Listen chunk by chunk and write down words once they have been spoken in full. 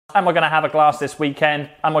Am I going to have a glass this weekend?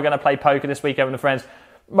 Am I going to play poker this weekend with the friends?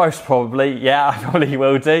 Most probably, yeah, I probably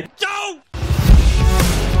will do. Go!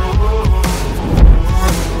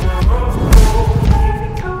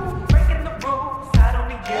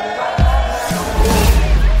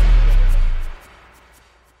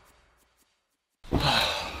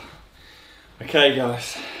 Okay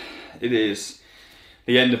guys, it is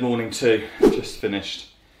the end of morning 2. I've just finished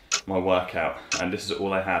my workout and this is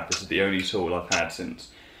all I have. This is the only tool I've had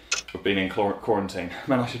since I've been in quarantine.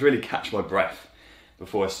 Man, I should really catch my breath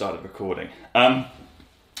before I started recording. So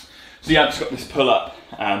yeah, I've just got this pull-up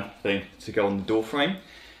thing to go on the door frame.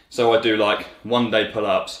 So I do like 1 day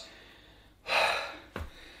pull-ups.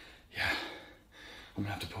 Yeah, I'm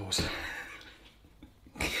gonna have to pause.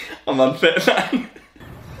 I'm unfit, man.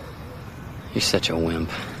 You're such a wimp.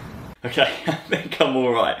 Okay, I think I'm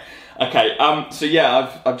alright. Okay, so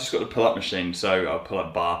yeah, I've just got the pull-up machine, so I'll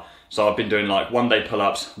pull-up bar. So I've been doing like 1 day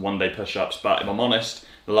pull-ups, 1 day push-ups, but if I'm honest,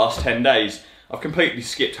 the last 10 days, I've completely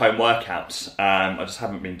skipped home workouts. I just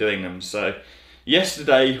haven't been doing them. So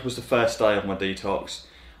yesterday was the first day of my detox.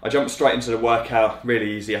 I jumped straight into the workout,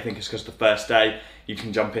 really easy. I think it's because the first day, you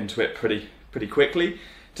can jump into it pretty quickly.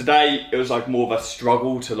 Today, it was like more of a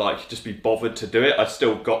struggle to like just be bothered to do it. I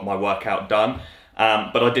still got my workout done,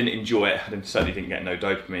 but I didn't enjoy it. I certainly didn't get no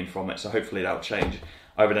dopamine from it, so hopefully that'll change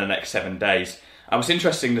over the next 7 days. It was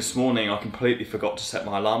interesting this morning, I completely forgot to set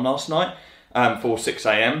my alarm last night for 6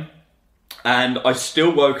 AM, and I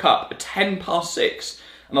still woke up at 10 past 6,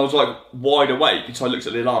 and I was like wide awake, and so I looked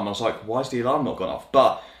at the alarm, and I was like, why has the alarm not gone off?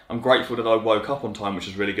 But I'm grateful that I woke up on time, which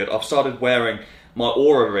is really good. I've started wearing my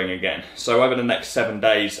Oura ring again. So over the next 7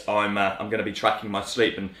 days, I'm going to be tracking my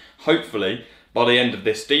sleep, and hopefully by the end of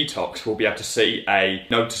this detox, we'll be able to see a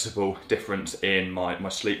noticeable difference in my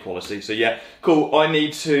sleep quality. So yeah, cool. I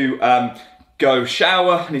need to go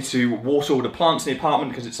shower. I need to water all the plants in the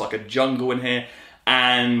apartment because it's like a jungle in here.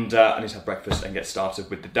 And I need to have breakfast and get started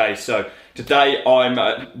with the day. So today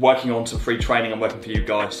I'm working on some free training. I'm working for you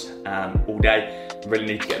guys all day. I really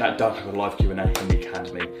need to get that done. I've got a live Q&A in the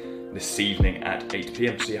academy this evening at 8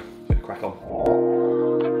 PM. So yeah, I'm gonna crack on.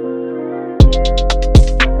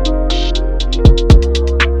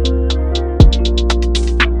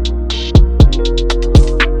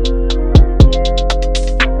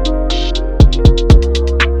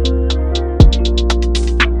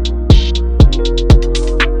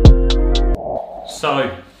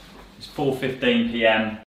 So, it's 4:15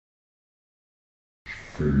 PM.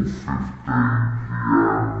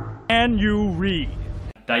 Can you read?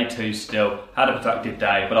 Day 2 still, had a productive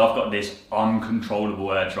day, but I've got this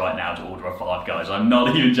uncontrollable urge right now to order a Five Guys. I'm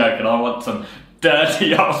not even joking, I want some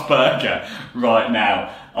dirty ass burger right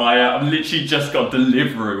now. I've literally just got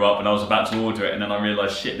Deliveroo up and I was about to order it, and then I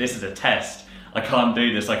realised, shit, this is a test. I can't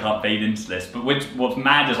do this, I can't feed into this. But what's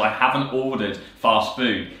mad is I haven't ordered fast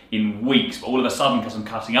food in weeks, but all of a sudden, because I'm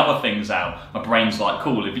cutting other things out, my brain's like,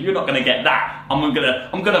 cool, if you're not gonna get that, I'm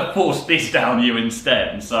gonna force this down you instead.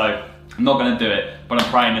 And so, I'm not going to do it, but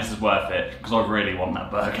I'm praying this is worth it, because I really want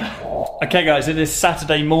that burger. Okay guys, it is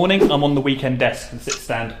Saturday morning. I'm on the weekend desk, the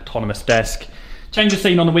sit-stand autonomous desk. Change of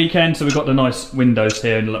scene on the weekend, so we've got the nice windows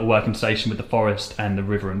here and a little working station with the forest and the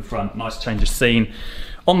river in front. Nice change of scene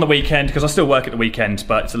on the weekend, because I still work at the weekend,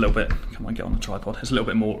 but it's a little bit, come on, get on the tripod. It's a little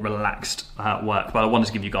bit more relaxed work, but I wanted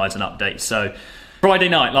to give you guys an update. So, Friday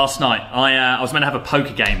night, last night, I was meant to have a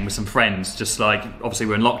poker game with some friends, just like, obviously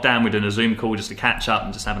we're in lockdown, we're doing a Zoom call just to catch up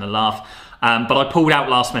and just having a laugh. But I pulled out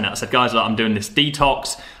last minute. I said, guys, look, I'm doing this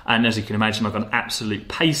detox, and as you can imagine, I've got an absolute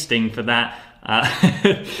pasting for that.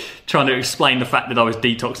 Trying to explain the fact that I was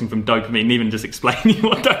detoxing from dopamine, even just explaining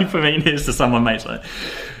what dopamine is to someone, mate's like,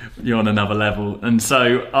 you're on another level. And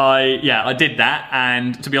so I did that,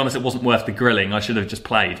 and to be honest, it wasn't worth the grilling. I should have just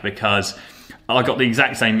played, because I got the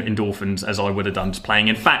exact same endorphins as I would have done just playing.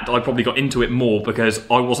 In fact, I probably got into it more because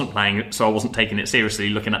I wasn't playing, so I wasn't taking it seriously,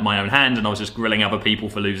 looking at my own hand, and I was just grilling other people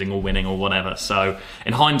for losing or winning or whatever. So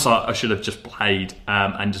in hindsight, I should have just played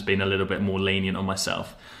and just been a little bit more lenient on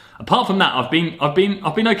myself. Apart from that, I've been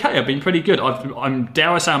okay. I've been pretty good. Dare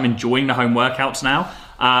I say, I'm enjoying the home workouts now.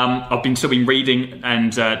 I've still been reading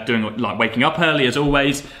and doing, like, waking up early as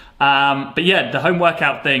always. But yeah, the home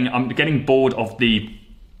workout thing, I'm getting bored of the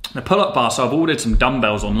pull-up bar, so I've ordered some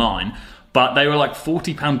dumbbells online, but they were like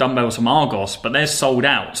 £40 dumbbells from Argos, but they're sold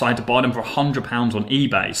out, so I had to buy them for £100 on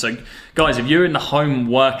eBay. So guys, if you're in the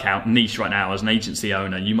home workout niche right now as an agency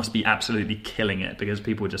owner, you must be absolutely killing it, because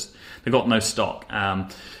people they've got no stock.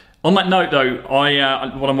 On that note, though,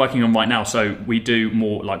 what I'm working on right now, so we do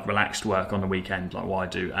more like relaxed work on the weekend, like what I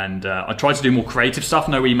do, and I try to do more creative stuff,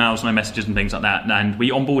 no emails, no messages and things like that, and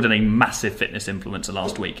we onboarded a massive fitness influencer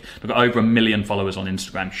last week. We've got over 1 million followers on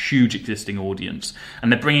Instagram, huge existing audience,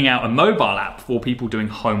 and they're bringing out a mobile app for people doing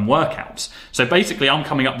home workouts. So basically, I'm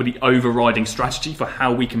coming up with the overriding strategy for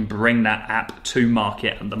how we can bring that app to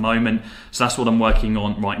market at the moment, so that's what I'm working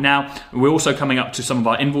on right now. We're also coming up to some of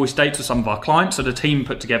our invoice dates with some of our clients, so the team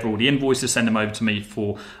put together all the invoices, send them over to me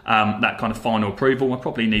for that kind of final approval. I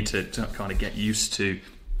probably need to kind of get used to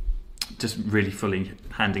just really fully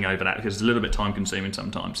handing over that, because it's a little bit time consuming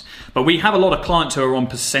sometimes. But we have a lot of clients who are on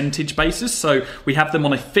percentage basis, so we have them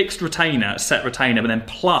on a fixed retainer, a set retainer, but then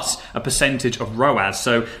plus a percentage of ROAS.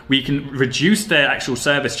 So we can reduce their actual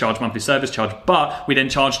service charge, monthly service charge, but we then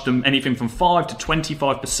charge them anything from 5 to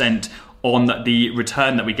 25% on the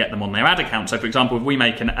return that we get them on their ad account. So for example, if we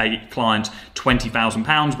make a client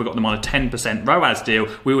 £20,000, we've got them on a 10% ROAS deal,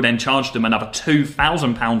 we will then charge them another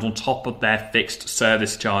 £2,000 on top of their fixed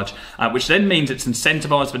service charge, which then means it's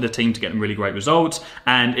incentivized for the team to get them really great results,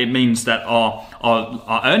 and it means that our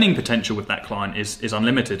earning potential with that client is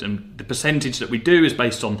unlimited, and the percentage that we do is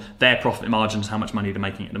based on their profit margins, how much money they're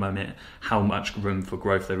making at the moment, how much room for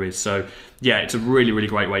growth there is. So yeah, it's a really, really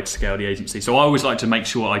great way to scale the agency. So I always like to make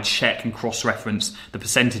sure I check and cross-reference the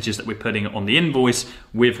percentages that we're putting on the invoice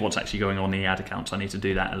with what's actually going on in the ad account. So I need to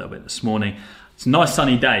do that a little bit this morning. It's a nice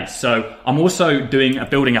sunny day. So I'm also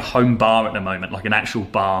building a home bar at the moment, like an actual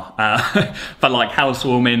bar for like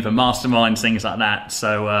housewarming, for masterminds, things like that.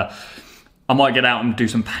 So I might get out and do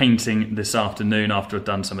some painting this afternoon after I've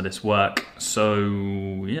done some of this work.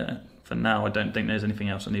 So yeah. For now, I don't think there's anything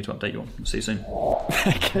else I need to update you on. See you soon.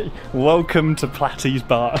 Okay, welcome to Platty's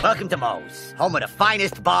Bar. Welcome to Moe's, home of the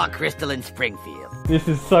finest bar crystal in Springfield. This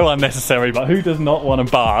is so unnecessary, but who does not want a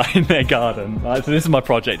bar in their garden? So this is my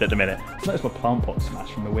project at the minute. Notice my plant pot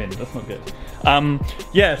smashed from the wind. That's not good.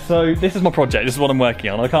 Yeah, so this is my project. This is what I'm working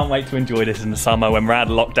on. I can't wait to enjoy this in the summer when we're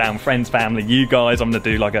out of lockdown. Friends, family, you guys. I'm going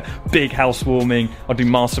to do like a big housewarming. I'll do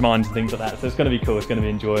masterminds and things like that. So it's going to be cool. It's going to be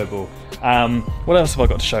enjoyable. What else have I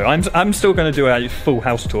got to show? I'm still going to do a full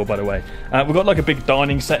house tour, by the way. We've got like a big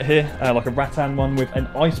dining set here, like a rattan one with an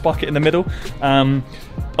ice bucket in the middle.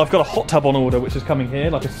 I've got a hot tub on order, which is coming here,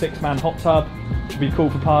 like a 6-man hot tub. Should be cool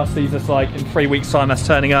for parties. That's like in 3 weeks' time. That's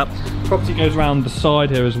turning up. Property goes around the side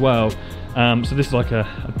here as well. So this is like a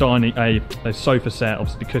sofa set.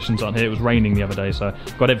 Obviously the cushions aren't here. It was raining the other day, so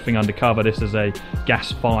got everything under cover. This is a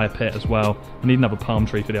gas fire pit as well. I need another palm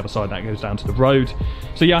tree for the other side. That goes down to the road.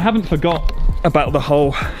 So yeah, I haven't forgot about the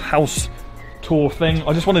whole house tour thing.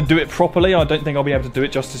 I just want to do it properly. I don't think I'll be able to do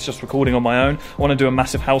it justice just recording on my own. I want to do a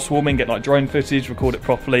massive housewarming, get like drone footage, record it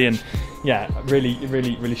properly, and yeah,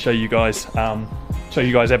 really show you guys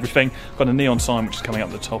everything. Got a neon sign which is coming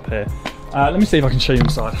up the top here. Let me see if I can show you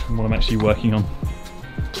inside and what I'm actually working on.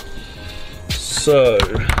 So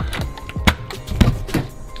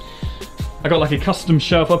I got like a custom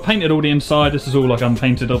shelf. I painted all the inside. This is all like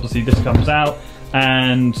unpainted. Obviously this comes out,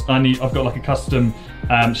 and I've got like a custom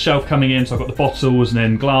shelf coming in. So I've got the bottles and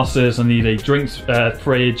then glasses. I need a drinks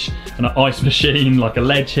fridge and an ice machine, like a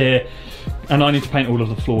ledge here. And I need to paint all of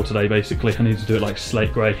the floor today, basically. I need to do it like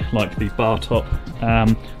slate grey, like the bar top.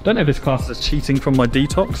 Don't know if this class is cheating from my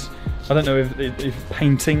detox. I don't know if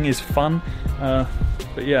painting is fun,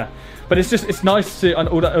 but yeah. But it's nice to, and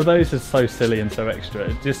although this is so silly and so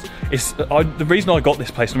extra, the reason I got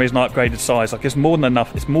this place and the reason I upgraded size, like it's more than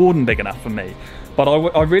enough, it's more than big enough for me. But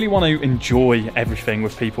I really want to enjoy everything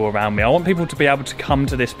with people around me. I want people to be able to come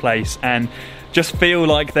to this place and just feel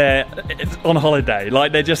like they're on holiday,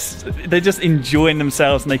 like they're just enjoying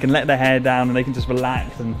themselves, and they can let their hair down and they can just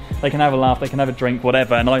relax and they can have a laugh, they can have a drink,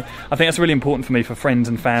 whatever. And I think that's really important for me, for friends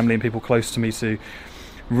and family and people close to me, to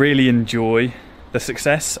really enjoy the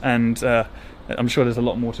success. And I'm sure there's a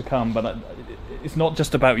lot more to come, but it's not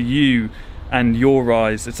just about you and your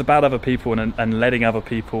rise, it's about other people and letting other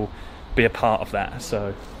people be a part of that.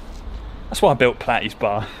 So that's why I built Platty's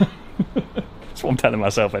Bar. That's what I'm telling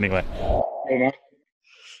myself anyway. Hey, man.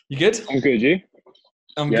 You good? I'm good, you?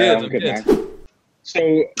 I'm good, good. man.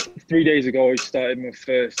 So 3 days ago I started my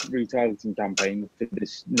first retargeting campaign for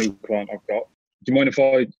this new client I've got. Do you mind if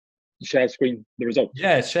I share screen the results?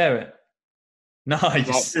 Yeah, share it.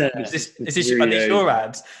 Nice. Are these your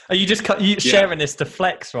ads? Are you just sharing this to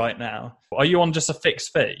flex right now? Are you on just a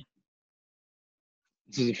fixed fee?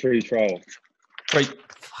 This is a free trial. Great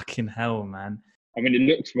fucking hell, man. I mean, it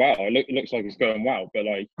looks wow. It looks like it's going well, but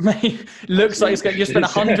like, Mate, looks like it's going. You spent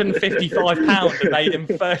 £155 and made him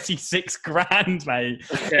 36 grand, mate.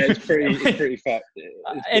 Yeah, it's pretty fucked.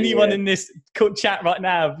 Anyone in this chat right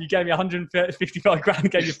now, if you gave me 155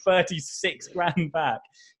 grand, gave you 36 grand back,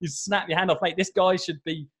 you snap your hand off, mate. This guy should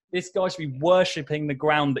be worshipping the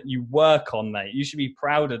ground that you work on, mate. You should be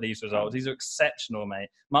proud of these results. These are exceptional, mate.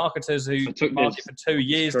 Marketers who market for 2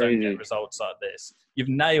 years don't get results like this. You've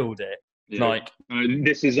nailed it. Yeah. Like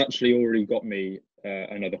this has actually already got me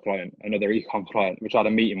another ecom client, which I had a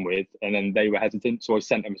meeting with, and then they were hesitant, so I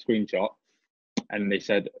sent them a screenshot, and they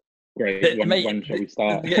said, "Great, when shall we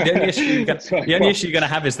start?" The only issue you're going to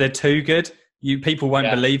have is they're too good. People won't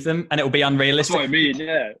believe them, and it will be unrealistic. That's what I mean.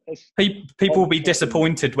 Yeah, people will be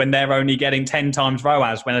disappointed when they're only getting 10 times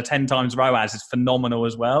ROAS, when a 10 times ROAS is phenomenal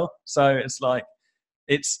as well. So it's like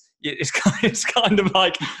it's kind of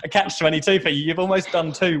like a catch-22 for you. You've almost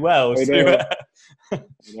done too well. Mate,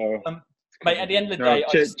 at the end of the day,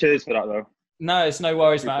 cheers for that though. No, it's no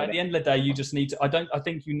worries, mate. At the end of the day, you just need to. I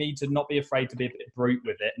think you need to not be afraid to be a bit brute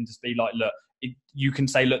with it and just be like, look. You can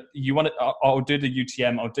say, look, you want to. I'll do the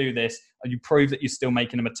UTM. I'll do this. And you prove that you're still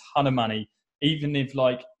making them a ton of money, even if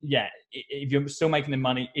if you're still making them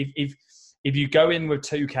money. If you go in with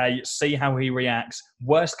 2K, see how he reacts.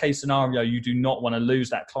 Worst case scenario, you do not want to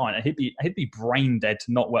lose that client. He'd be brain dead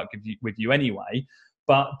to not work with you anyway.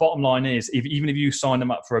 But bottom line is, even if you sign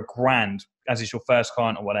them up for £1,000 as is your first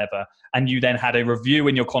client or whatever, and you then had a review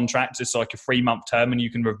in your contract, it's like a 3-month term, and you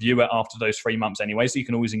can review it after those 3 months anyway, so you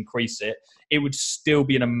can always increase it. It would still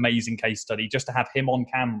be an amazing case study just to have him on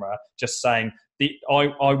camera, just saying,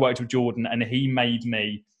 I worked with Jordan and he made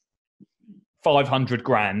me 500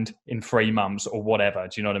 grand in 3 months or whatever.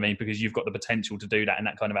 Do you know what I mean? Because you've got the potential to do that in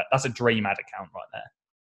that kind of that's a dream ad account right there.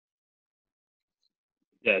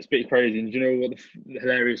 Yeah, it's a bit crazy. And do you know what the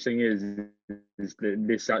hilarious thing is that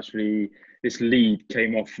this lead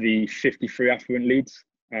came off the 53 affluent leads,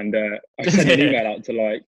 and I sent an email out to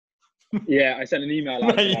like that's a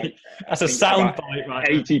soundbite, right?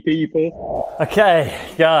 80 people. Okay,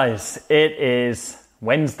 guys, it is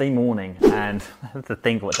Wednesday morning, and to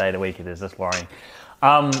think what day of the week it is, that's worrying.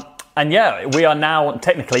 And yeah, we are now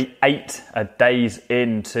technically 8 days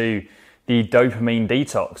into the dopamine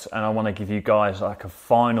detox, and I want to give you guys like a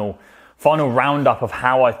final roundup of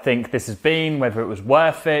how I think this has been, whether it was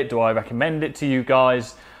worth it, do I recommend it to you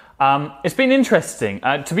guys. It's been interesting.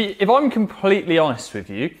 If I'm completely honest with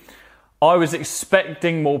you, I was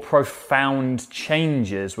expecting more profound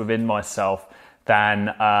changes within myself than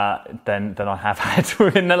I have had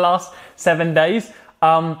within the last 7 days.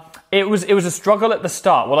 It was a struggle at the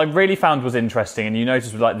start. What I really found was interesting, and you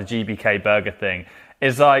notice with like the GBK burger thing,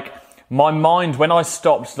 is like my mind, when I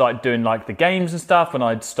stopped like doing like the games and stuff, when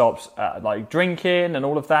I'd stopped like drinking and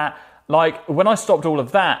all of that, like when I stopped all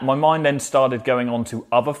of that, my mind then started going on to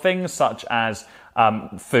other things such as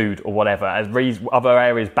food or whatever, as other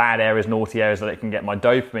areas, bad areas, naughty areas that it can get my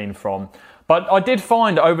dopamine from. But I did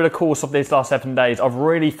find over the course of these last 7 days, I've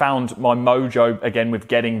really found my mojo again with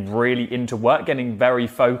getting really into work, getting very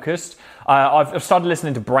focused. I've started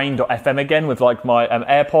listening to Brain.fm again with like my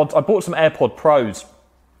AirPods. I bought some AirPod Pros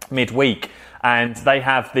midweek, and they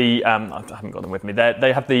have the I haven't got them with me.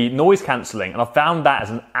 They have the noise cancelling, and I found that as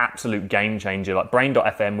an absolute game changer. Like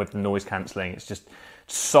Brain.fm with the noise cancelling, it's just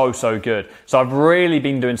so good. So I've really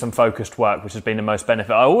been doing some focused work, which has been the most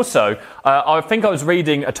benefit. I also, I think I was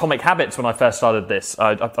reading Atomic Habits when I first started this.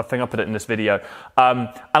 I think I put it in this video. And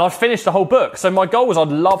I finished the whole book. So my goal was I'd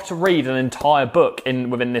love to read an entire book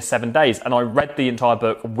within this 7 days. And I read the entire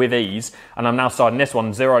book with ease. And I'm now starting this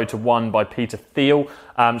one, 0 to 1 by Peter Thiel.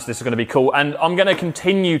 So this is going to be cool. And I'm going to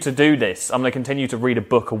continue to do this. I'm going to continue to read a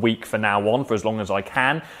book a week from now on for as long as I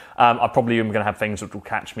can. I probably am going to have things that will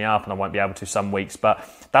catch me up and I won't be able to some weeks. But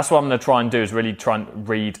that's what I'm going to try and do, is really try and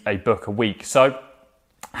read a book a week. So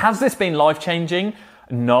has this been life-changing?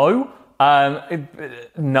 No.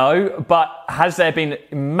 No, but has there been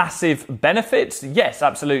massive benefits? Yes,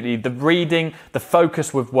 absolutely. The reading, the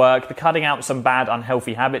focus with work, the cutting out some bad,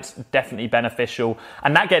 unhealthy habits, definitely beneficial.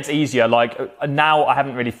 And that gets easier. Like now I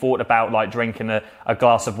haven't really thought about like drinking a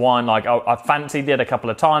glass of wine. Like I fancied it a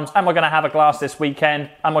couple of times. Am I going to have a glass this weekend?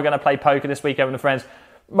 Am I going to play poker this weekend with friends?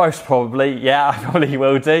 Most probably. Yeah, I probably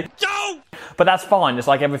will do. But that's fine. It's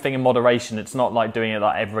like everything in moderation. It's not like doing it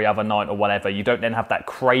like every other night or whatever. You don't then have that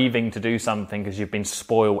craving to do something because you've been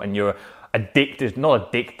spoiled and you're addicted. Not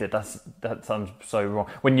addicted. That sounds so wrong.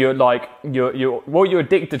 When you're like you're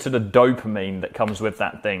addicted to the dopamine that comes with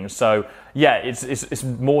that thing. So yeah, it's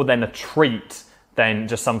more than a treat than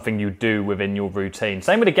just something you do within your routine.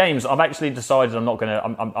 Same with the games. I've actually decided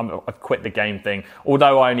I've quit the game thing.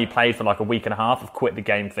 Although I only played for like a week and a half, I've quit the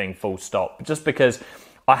game thing full stop. Just because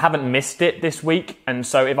I haven't missed it this week. And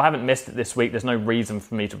so if I haven't missed it this week, there's no reason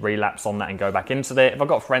for me to relapse on that and go back into it. If I've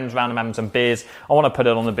got friends around and having some beers, I want to put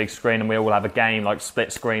it on the big screen and we all have a game, like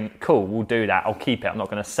split screen. Cool, we'll do that. I'll keep it. I'm not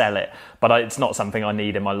going to sell it. But it's not something I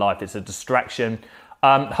need in my life. It's a distraction.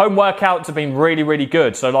 Home workouts have been really, really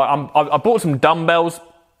good. So like I bought some dumbbells.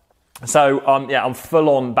 So I'm full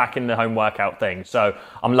on back in the home workout thing. So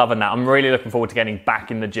I'm loving that. I'm really looking forward to getting back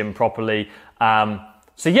in the gym properly.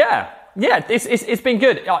 It's been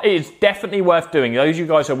good. It's definitely worth doing. Those of you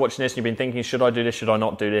guys who are watching this and you've been thinking, should I do this? Should I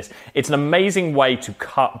not do this? It's an amazing way to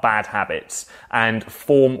cut bad habits and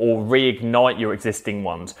form or reignite your existing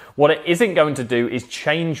ones. What it isn't going to do is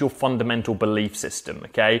change your fundamental belief system,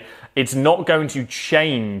 okay? It's not going to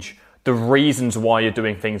change the reasons why you're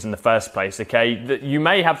doing things in the first place, okay? You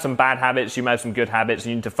may have some bad habits, you may have some good habits,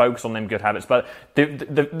 you need to focus on them good habits, but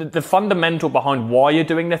the fundamental behind why you're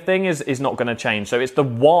doing the thing is not going to change. So it's the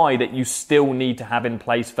why that you still need to have in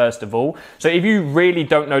place first of all. So if you really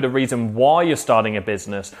don't know the reason why you're starting a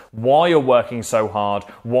business, why you're working so hard,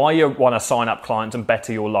 why you want to sign up clients and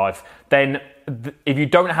better your life, then if you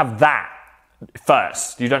don't have that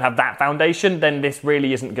first, you don't have that foundation, then this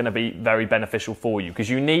really isn't going to be very beneficial for you, because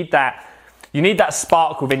you need that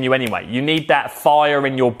spark within you anyway. You need that fire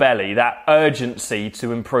in your belly, that urgency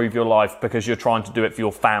to improve your life because you're trying to do it for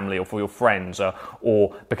your family or for your friends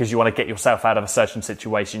or because you want to get yourself out of a certain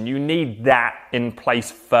situation. You need that in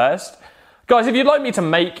place first. Guys, if you'd like me to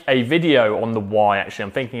make a video on the why, actually,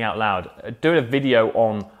 I'm thinking out loud, do a video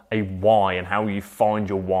on a why and how you find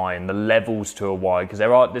your why and the levels to a why, because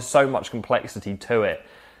there's so much complexity to it,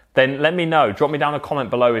 then let me know. Drop me down a comment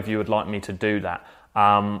below if you would like me to do that,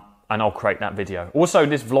 and I'll create that video. Also,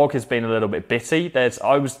 this vlog has been a little bit bitty.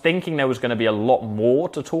 I was thinking there was going to be a lot more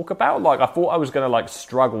to talk about. Like, I thought I was going to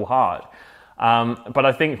struggle hard, but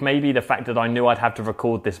I think maybe the fact that I knew I'd have to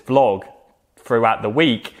record this vlog throughout the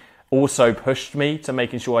week also pushed me to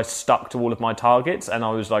making sure I stuck to all of my targets and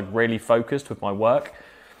I was really focused with my work.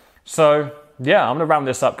 So, yeah, I'm going to round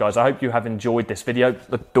this up, guys. I hope you have enjoyed this video.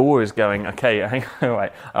 The door is going. Okay, hang on.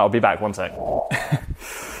 Wait, I'll be back. One sec.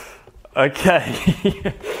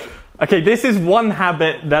 Okay. Okay, this is one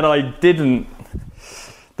habit that I didn't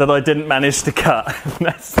manage to cut.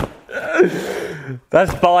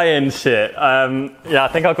 That's buy-in shit. I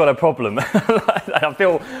think I've got a problem.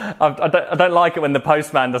 I don't like it when the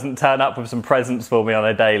postman doesn't turn up with some presents for me on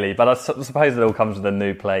a daily, but I suppose it all comes with a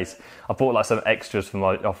new place. I bought some extras for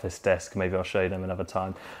my office desk. Maybe I'll show you them another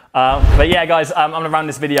time. But yeah, guys, I'm going to round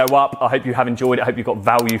this video up. I hope you have enjoyed it. I hope you got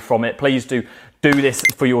value from it. Please do this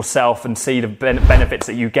for yourself and see the benefits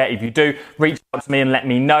that you get. If you do, reach out to me and let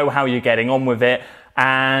me know how you're getting on with it.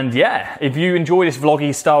 And yeah, if you enjoy this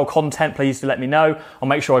vloggy style content, please do let me know. I'll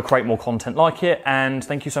make sure I create more content like it. And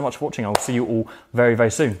thank you so much for watching. I'll see you all very, very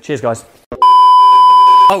soon. Cheers, guys.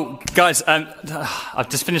 Oh, guys, I've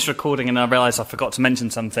just finished recording and I realised I forgot to mention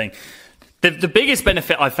something. The biggest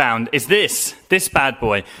benefit I found is this bad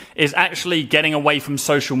boy is actually getting away from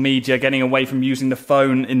social media, getting away from using the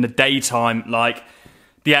phone in the daytime.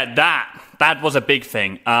 That was a big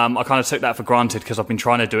thing. I kind of took that for granted because I've been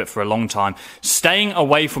trying to do it for a long time. Staying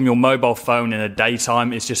away from your mobile phone in the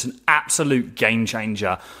daytime is just an absolute game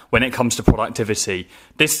changer when it comes to productivity.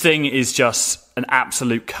 This thing is just an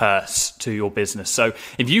absolute curse to your business. So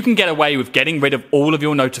if you can get away with getting rid of all of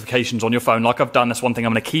your notifications on your phone, like I've done, that's one thing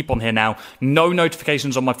I'm going to keep on here now. No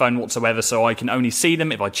notifications on my phone whatsoever, so I can only see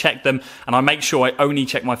them if I check them, and I make sure I only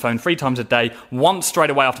check my phone 3 times a day, once straight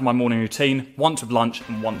away after my morning routine, once with lunch,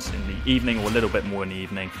 and once in the evening, or a little bit more in the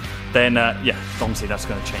evening. Then, honestly, that's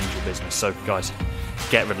going to change your business. So, guys,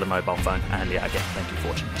 get rid of the mobile phone, and yeah, again, thank you for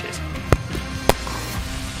watching.